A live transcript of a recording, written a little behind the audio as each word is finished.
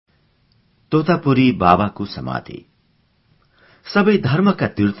तोतापुरी बाबाको समाधि। सबै धर्मका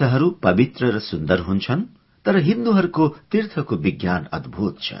तीर्थहरू पवित्र र सुन्दर हुन्छन्, तर हिन्दूहरूको तीर्थको विज्ञान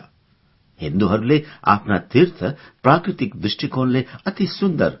अद्भुत छ। हिन्दूहरूले आफ्ना तीर्थ प्राकृतिक दृष्टिकोणले अति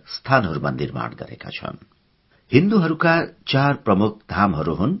सुन्दर स्थानहरूमा निर्माण गरेका छन्। हिन्दूहरूका 4 प्रमुख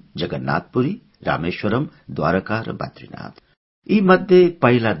धामहरू हुन् जगन्नाथपुरी, रामेश्वरम, द्वारका र बद्रीनाथ। यी मध्ये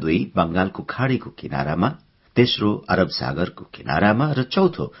पहिला 2 बंगालको खाड़ीको किनारामा, तेस्रो अरब सागरको किनारामा र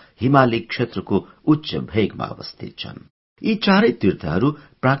चौथो हिमाली क्षेत्रको उच्च भेगमा अवस्थित छन्। यी 4 तीर्थहरू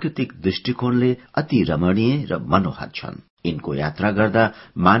प्राकृतिक दृष्टिकोणले अति रमणीय र मनोहर छन्। यिनको यात्रा गर्दा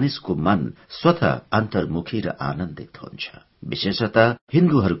मानिसको मन स्वतः अन्तर्मुखी र आनन्दित हुन्छ। विशेषतः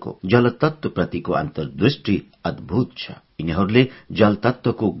हिन्दूहरूको जलतत्वप्रतिको अन्तर्दृष्टि अद्भुत छ। यिनीहरूले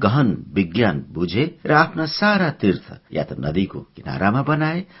जलतत्वको गहन विज्ञान बुझे र आफ्ना सारा तीर्थ या त नदीको किनारामा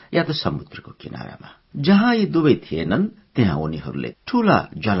बनाए या त समुद्रको किनारामा। जहाँ यी दुवै थिएनन् त्यहाँ उनीहरूले ठूला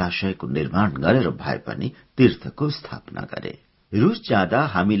जलाशयको निर्माण गरेर भए पनि तीर्थको स्थापना गरे। रूस जाँदा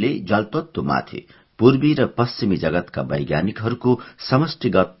हामीले जलतत्वमाथि पूर्वी र पश्चिमी जगतका वैज्ञानिकहरूको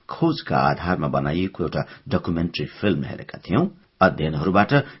समष्टिगत खोजका आधारमा बनाइएको एउटा डकुमेन्ट्री फिल्म हेरेका थियौं।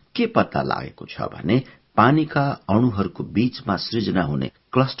 अध्ययनहरूबाट के पत्ता लागेको छ भने पानीका अणुहरूको बीचमा सृजना हुने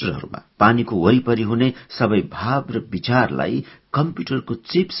क्लस्टरहरूमा पानीको वरिपरि हुने सबै भाव र विचारलाई कम्प्युटरको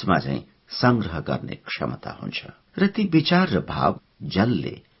चिप्समा चाहिँ संग्रह गर्ने क्षमता हुन्छ र ती विचार र भाव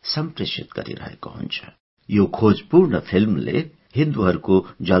जलले सम्प्रेषित गरिरहेको हुन्छ। यो खोजपूर्ण फिल्मले हिन्दूहरूको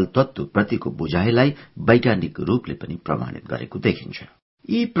जलतत्व प्रतिको बुझाइलाई वैज्ञानिक रूपले पनि प्रमाणित गरेको देखिन्छ।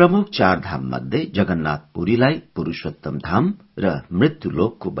 यी प्रमुख 4 धाम मध्ये जगन्नाथपुरीलाई पुरूषोत्तम धाम र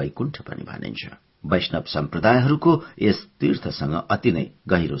मृत्युलोकको वैकुण्ठ पनि भनिन्छ। वैष्णव सम्प्रदायहरूको यस तीर्थसँग अति नै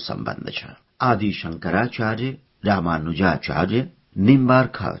गहिरो सम्बन्ध छ। आदि शंकराचार्य, रामानुजाचार्य,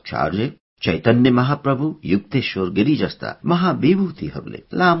 निम्बार्काचार्य, चैतन्य महाप्रभु, युक्तेश्वर गिरी जस्ता महाविभूतिहरूले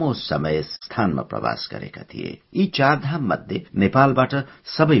लामो समय स्थानमा प्रवास गरेका थिए। यी 4 धाम मध्ये नेपालबाट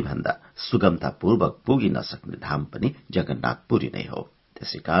सबैभन्दा सुगमतापूर्वक पुगिन सक्ने धाम पनि जगन्नाथपुरी नै हो।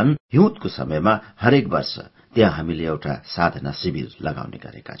 त्यसैकारण हिउँदको समयमा हरेक वर्ष त्यहाँ हामीले एउटा साधना शिविर लगाउने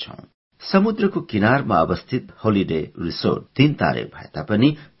गरेका छौं। समुद्रको किनारमा अवस्थित होलिडे रिसोर्ट 3 तारे भए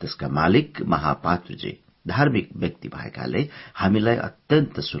तापनि त्यसका मालिक महापात्रजी धार्मिक व्यक्ति भएकाले हामीलाई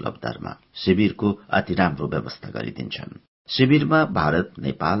अत्यन्त सुलभ दरमा शिविरको अति राम्रो व्यवस्था गरिदिन्छन्। शिविरमा भारत,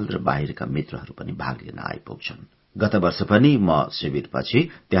 नेपाल र बाहिरका मित्रहरू पनि भाग लिन आइपुग्छन्। गत वर्ष पनि म शिविरपछि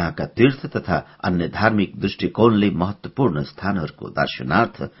त्यहाँका तीर्थ तथा अन्य धार्मिक दृष्टिकोणले महत्वपूर्ण स्थानहरूको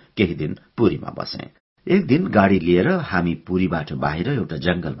दर्शनार्थ केही दिन पुरीमा बसे। एक दिन गाड़ी लिएर हामी पुरीबाट बाहिर एउटा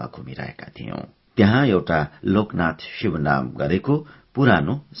जंगलमा घुमिरहेका थियौं। त्यहाँ एउटा लोकनाथ शिव नाम गरेको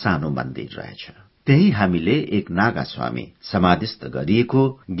पुरानो सानो मन्दिर रहेछ। त्यही हामीले एक नागा स्वामी समाधिस्थ गरिएको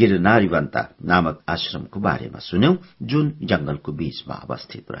गिरनारीवन्ता नामक आश्रमको बारेमा सुन्यौं, जुन जंगलको बीचमा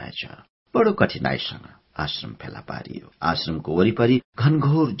अवस्थित रहेछ। बडो कठिनाईसँग आश्रम फेला पारियो। आश्रमको वरिपरि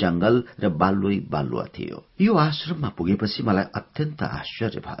घनघोर जंगल र बालुवा थियो। यो आश्रममा पुगेपछि मलाई अत्यन्त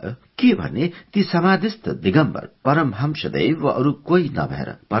आश्चर्य भयो। के भने ती समाधिस्थ दिगम्बर परमहंसदेव वा अरू कोही नभएर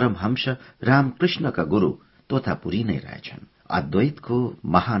परमहंस रामकृष्णका गुरु तोतापुरी नै रहेछन्। अद्वैतको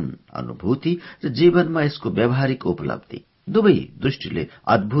महान अनुभूति र जीवनमा यसको व्यावहारिक उपलब्धि दुवै दृष्टिले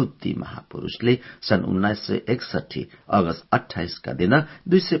अद्भुत ती महापुरूषले सन् 1961 अगस्त 28 का दिन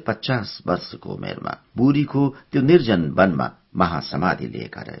 250 वर्षको उमेरमा पुरीको त्यो निर्जन वनमा महासमाधि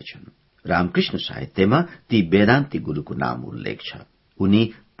लिएका रहेछन्। रामकृष्ण साहित्यमा ती वेदान्ती गुरूको नाम उल्लेख छ। उनी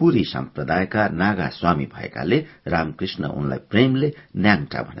पुरी सम्प्रदायका नागा स्वामी भएकाले रामकृष्ण उनलाई प्रेमले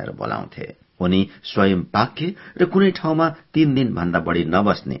न्याङटा भनेर बोलाउँथे। उनी स्वयं पाक्य र कुनै ठाउँमा 3 दिन भन्दा बढ़ी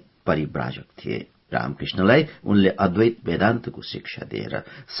नबस्ने परिव्राजक थिए। रामकृष्णलाई उनले अद्वैत वेदान्तको शिक्षा दिएर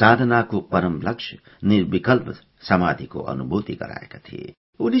साधनाको परम लक्ष्य निर्विकल्प समाधिको अनुभूति गराएका थिए।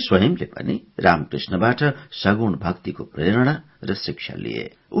 उनी स्वयंले पनि रामकृष्णबाट सगुण भक्तिको प्रेरणा र शिक्षा लिए।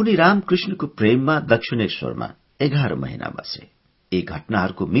 उनी रामकृष्णको प्रेममा दक्षिणेश्वरमा 11 महिना बसे। यी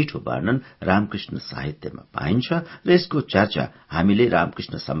घटनाहरूको मिठो वर्णन रामकृष्ण साहित्यमा पाइन्छ र यसको चर्चा हामीले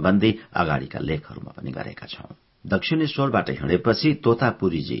रामकृष्ण सम्बन्धी अगाडिका लेखहरूमा पनि गरेका छौं। दक्षिणेश्वरबाट हिँडेपछि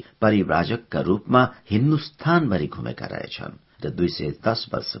तोतापुरीजी परिव्राजकका रूपमा हिन्दुस्तानभरि घुमेका रहेछन् र 210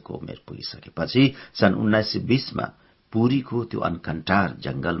 वर्षको उमेर पुगिसकेपछि सन् 1920 मा पुरीको त्यो अनकन्टार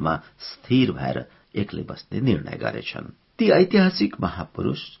जंगलमा स्थिर भएर एक्लै बस्ने निर्णय गरेछन्। ती ऐतिहासिक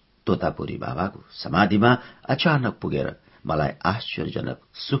महापुरूष तोतापुरी बाबाको समाधिमा अचानक पुगेर मलाई आश्चर्यजनक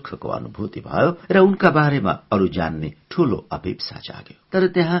सुखको अनुभूति भयो र उनका बारेमा अरू जान्ने ठूलो अभिप्सा जाग्यो। तर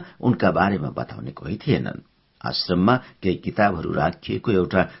त्यहाँ उनका बारेमा बताउने कोही थिएनन्। आश्रममा केही किताबहरू राखिएको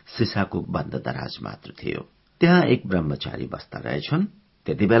एउटा सिसाको बन्द दराज मात्र थियो। त्यहाँ एक ब्रह्मचारी बस्दा रहेछन्।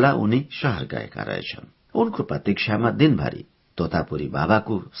 त्यतिबेला उनी शहर गएका रहेछन्। उनको प्रतीक्षामा दिनभरि तोतापुरी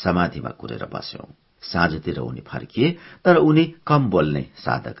बाबाको समाधिमा कुरेर बस्यौं। साँझतिर उनी फर्किए, तर उनी कम बोल्ने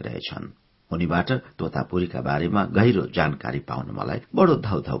साधक रहेछन्। उनीबाट तोतापुरीका बारेमा गहिरो जानकारी पाउन मलाई बडो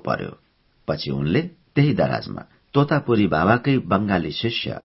धौधौ पर्यो। पछि उनले त्यही दराजमा तोतापुरी बाबाकै बंगाली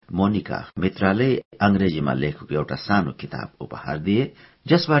शिष्य मोनिका मित्राले अंग्रेजीमा लेखेको एउटा सानो किताब उपहार दिए,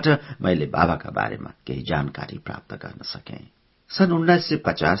 जसबाट मैले बाबाका बारेमा केही जानकारी प्राप्त गर्न सके। सन्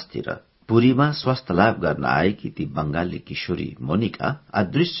 1950 तिर पुरीमा स्वास्थ्य लाभ गर्न आएकी ती बंगाली किशोरी मोनिका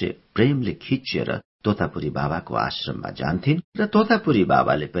अदृश्य प्रेमले खिचिएर तोतापुरी बाबाको आश्रममा जान्थिन् र तोतापुरी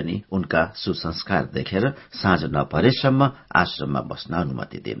बाबाले पनि उनका सुसंस्कार देखेर साँझ नपरेसम्म आश्रममा बस्न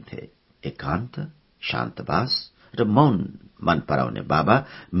अनुमति दिन्थे। एकान्त, शान्तवास र मौन मन पराउने बाबा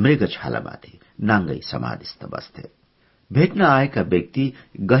मृगछालामाथि नाङ्गै समाधिस्थ बस्थे। भेट्न आएका व्यक्ति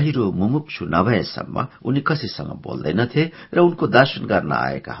गहिरो मुमुक्षु नभएसम्म उनी कसैसँग बोल्दैनथे र उनको दर्शन गर्न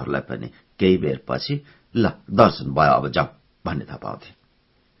आएकाहरूलाई पनि केही बेर पछि ल दर्शन भयो अब जाऊ भन्ने थपाउँथे।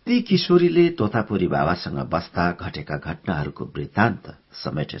 ती किशोरीले तोतापुरी बाबासँग बस्दा घटेका घटनाहरूको वृत्तान्त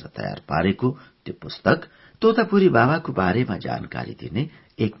समेटेर तयार पारेको त्यो पुस्तक तोतापुरी बाबाको बारेमा जानकारी दिने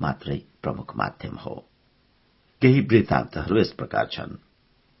एक मात्रै प्रमुख माध्यम हो। केही वृत्तान्तहरू यस प्रकार छन्।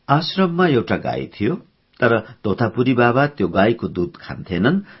 आश्रममा एउटा गाई थियो, तर तोतापुरी बाबा त्यो गाईको दूध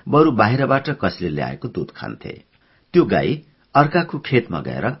खान्थेनन्, बरु बाहिरबाट कसले ल्याएको दूध खान्थे। त्यो गाई अर्काको खेतमा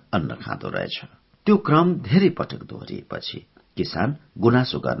गएर अन्न खाँदो रहेछ। त्यो क्रम धेरै पटक दोहोरिएपछि किसान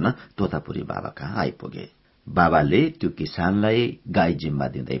गुनासो गर्न तोतापुरी बाबा कहाँ आइपुगे। बाबाले त्यो किसानलाई गाई जिम्मा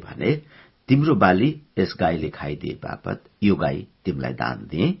दिँदै भने, तिम्रो बाली यस गाईले खाइदिए बापत यो गाई तिमीलाई दान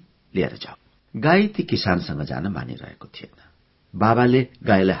दिए, लिएर जाऊ। गाई ती किसानसँग जान मानिरहेको थिएन। बाबाले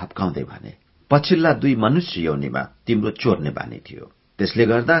गाईलाई हप्काउँदै भने, पछिल्ला 2 मनुष्य योनिमा तिम्रो चोर्ने बानी थियो, त्यसले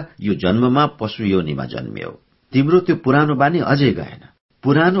गर्दा यो जन्ममा पशु योनिमा जन्मियौ। तिम्रो त्यो पुरानो बानी अझै गएन।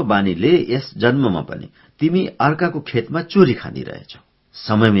 पुरानो बानीले यस जन्ममा पनि तिमी अर्काको खेतमा चोरी खाँदिरहेछौ।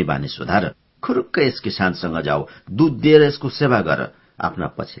 समयमै बानी सुधार, खुरुक्क यस किसानसँग जाऊ, दूध दिएर यसको सेवा गर, आफ्ना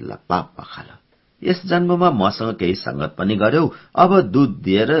पछिल्ला पाप पखाल। यस जन्ममा मसँग केही संगत पनि गर्यौ, अब दूध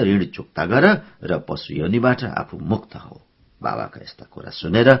दिएर ऋण चुक्ता गर र पशु योनिबाट आफू मुक्त हो। बाबाका यस्ता कुरा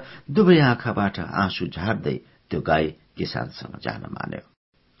सुनेर दुवै आँखाबाट आँसु झार्दै त्यो गाई किसानसँग जान मान्यो।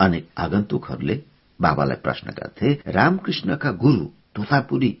 अनेक आगन्तुकहरूले बाबालाई प्रश्न गर्थे, रामकृष्णका गुरु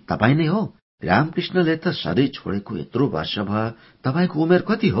तोतापुरी तपाई नै हो? रामकृष्णले त शरीर छोडेको यत्रो वर्ष भयो, तपाईको उमेर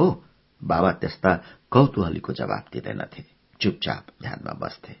कति हो? बाबा त्यस्ता कौतूहलीको जवाब दिँदैनथे, चुपचाप ध्यानमा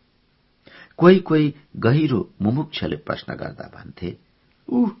बस्थे। कोही कोही गहिरो मुमुक्षले प्रश्न गर्दा भन्थे,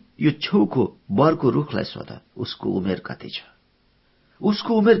 यो छेउको बरको रुखलाई सोध, उसको उमेर कति छ?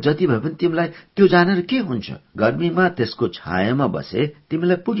 उसको उमेर जति भए पनि तिमीलाई त्यो जानेर के हुन्छ? गर्मीमा त्यसको छायामा बसे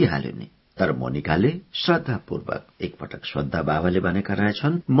तिमीलाई पुगिहाल्यो नि। तर मोनिकाले श्रद्धापूर्वक एकपटक सोद्धा बाबाले भनेका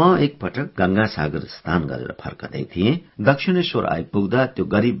रहेछन्, म एकपटक गंगासागर स्नान गरेर फर्कदै थिएँ। दक्षिणेश्वर आइपुग्दा त्यो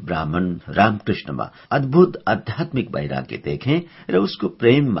गरीब ब्राह्मण रामकृष्णमा अद्भुत आध्यात्मिक वैराग्य देखेँ र उसको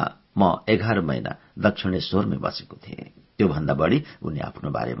प्रेममा म 11 महिना दक्षिणेश्वरमै बसेको थिएँ। त्यो भन्दा बढ़ी उनी आफ्नो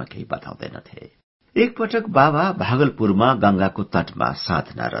बारेमा केही बताउँदैनथे। एकपटक बाबा भागलपुरमा गंगाको तटमा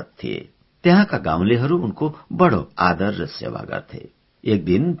साधनारत थिए। त्यहाँका गाउँलेहरू उनको बडो आदर र सेवा गर्थे। एक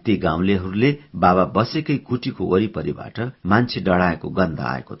दिन ती गाउँलेहरूले बाबा बसेकै कुटीको वरिपरिबाट मान्छे डढाएको गन्ध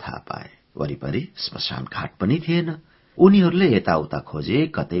आएको थाहा पाए। वरिपरि श्मशान घाट पनि थिएन। उनीहरूले यताउता खोजे,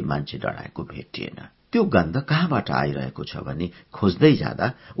 कतै मान्छे डढाएको भेटिएन। त्यो गन्ध कहाँबाट आइरहेको छ भनी खोज्दै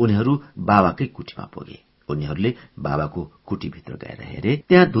जाँदा उनीहरू बाबाकै कुटीमा पुगे। उनीहरूले बाबाको कुटीभित्र गएर हेरे,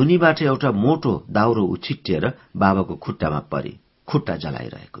 त्यहाँ धुनीबाट एउटा मोटो दाउरो उछिट्टिएर बाबाको खुट्टामा परि खुट्टा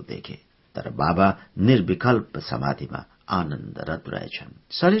जलाइरहेको देखे। तर बाबा निर्विकल्प समाधिमा आनन्दरत रहेछन्।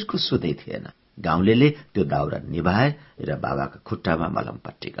 शरीरको सुधै थिएन। गाउँलेले त्यो दाउरा निभाए र बाबाका खुट्टामा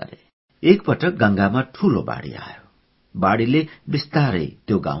मलमपट्टी गरे। एकपटक गंगामा ठूलो बाढ़ी आयो। बाढ़ीले बिस्तारै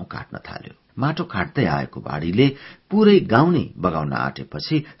त्यो गाउँ काट्न थाल्यो। माटो काट्दै आएको बाढ़ीले पूरै गाउँ नै बगाउन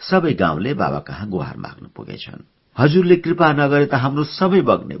आँटेपछि सबै गाउँले बाबा कहाँ गुहार माग्न पुगेछन्। हजुरले कृपा नगरे त हाम्रो सबै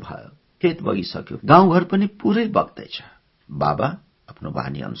बग्ने भयो। खेत बगिसक्यो, गाउँघर पनि पूरै बग्दैछ। बाबा आफ्नो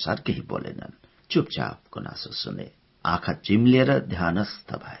बानी अनुसार केही बोलेनन्, चुपचाप गुनासो सुने। आँखा चिम्लिएर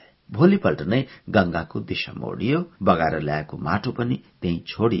ध्यानस्थ भए। भोलिपल्ट नै गंगाको दिशा मोडियो। बगाएर ल्याएको माटो पनि त्यही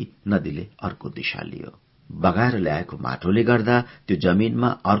छोडी नदीले अर्को दिशा लियो। बगाएर ल्याएको माटोले गर्दा त्यो जमिनमा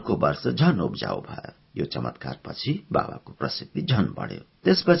अर्को वर्ष झन उब्जाउ भयो। यो चमत्कारपछि बाबाको प्रसिद्धि झन बढ्यो।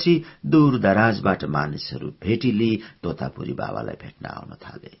 त्यसपछि दूर दराजबाट मानिसहरू भेटिली तोतापुरी बाबालाई भेट्न आउन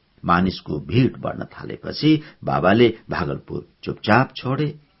थाले। मानिसको भीड़ बढ्न थालेपछि बाबाले भागलपुर चुपचाप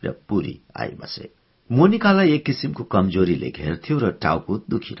छोडे र पुरी आइबसे। मोनिकालाई एक किसिमको कमजोरीले घेर्थ्यो र टाउको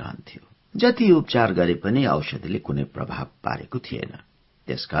दुखिरहन्थ्यो। जति उपचार गरे पनि औषधिले कुनै प्रभाव पारेको थिएन।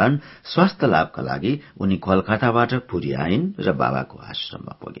 त्यसकारण स्वास्थ्य लाभका लागि उनी कोलकाताबाट पुरी आइन् र बाबाको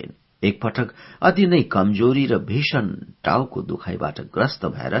आश्रममा पुगिन्। एकपटक अति नै कमजोरी र भीषण टाउको दुखाइबाट ग्रस्त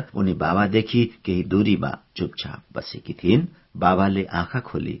भएर उनी बाबादेखि केही दूरीमा चुपचाप बसेकी थिइन्। बाबाले आँखा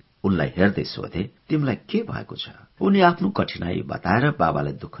खोली उनलाई हेर्दै सोधे, तिमीलाई के भएको छ? उनी आफ्नो कठिनाई बताएर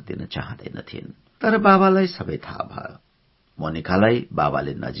बाबालाई दुःख दिन चाहँदैनथिन्, तर बाबालाई सबै थाहा भयो। मोनिकालाई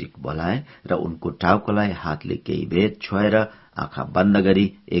बाबाले नजिक बोलाए र उनको टाउकोलाई हातले केही बेर छोएर आँखा बन्द गरी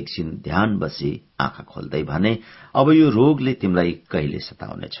एकछिन ध्यान बसी आँखा खोल्दै भने, अब यो रोगले तिमीलाई कहिले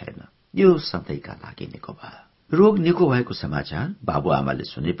सताउने छैन, यो सधैँका लागि निको भयो। रोग निको भएको समाचार बाबुआमाले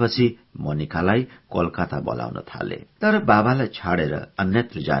सुनेपछि मोनिकालाई कोलकाता बोलाउन थाले, तर बाबालाई छाडेर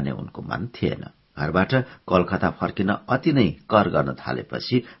अन्यत्र जाने उनको मन थिएन। घरबाट कोलकाता फर्किन अति नै कर गर्न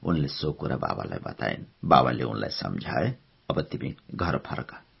थालेपछि उनले सो कुरा बाबालाई बताइन्। बाबाले उनलाई सम्झाए, अब तिमी घर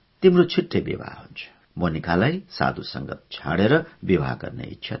फर्क, तिम्रो छिट्टै विवाह हुन्छ। मोनिकालाई साधु संगत छाडेर विवाह गर्ने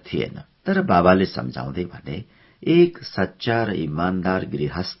इच्छा थिएन, तर बाबाले सम्झाउँदै भने, एक सच्चा र इमानदार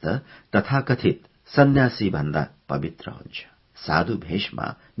गृहस्थ तथाकथित सन्यासी भन्दा पवित्र हुन्छ। साधु भेषमा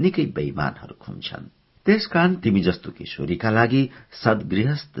निकै बेइमानहरू घुम्छन्। त्यसकारण तिमी जस्तो किशोरीका लागि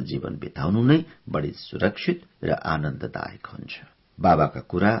सद्गृहस्थ जीवन बिताउनु नै बढी सुरक्षित र आनन्ददायक हुन्छ। बाबाका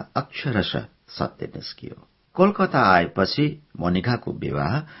कुरा अक्षरशः सत्य निस्कियो। कोलकाता आएपछि मोनिकाको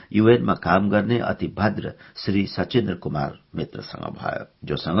विवाह युएनमा काम गर्ने अति भद्र श्री सचिन्द्र कुमार मित्रसँग भयो,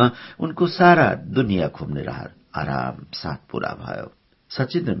 जोसँग उनको सारा दुनियाँ घुम्ने रहर आराम साथ पूरा भयो।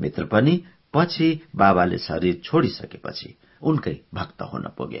 सचिन्द्र मित्र पनि पछि बाबाले शरीर छोडिसकेपछि उनकै भक्त हुन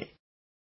पुगे।